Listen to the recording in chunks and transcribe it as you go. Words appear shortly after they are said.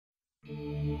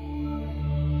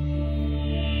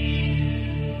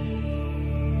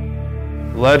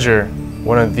Ledger,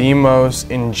 one of the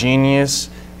most ingenious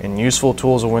and useful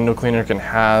tools a window cleaner can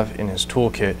have in his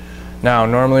toolkit. Now,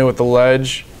 normally with the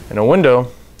ledge and a window,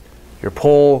 your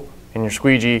pole and your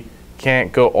squeegee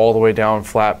can't go all the way down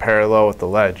flat parallel with the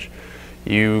ledge.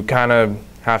 You kind of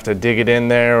have to dig it in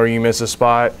there, or you miss a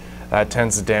spot. That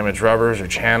tends to damage rubbers or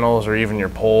channels or even your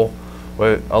pole.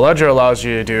 What a ledger allows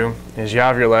you to do is you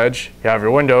have your ledge, you have your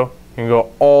window, you can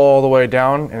go all the way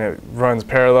down and it runs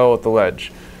parallel with the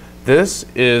ledge. This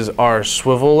is our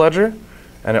swivel ledger,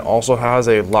 and it also has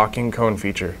a locking cone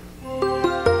feature.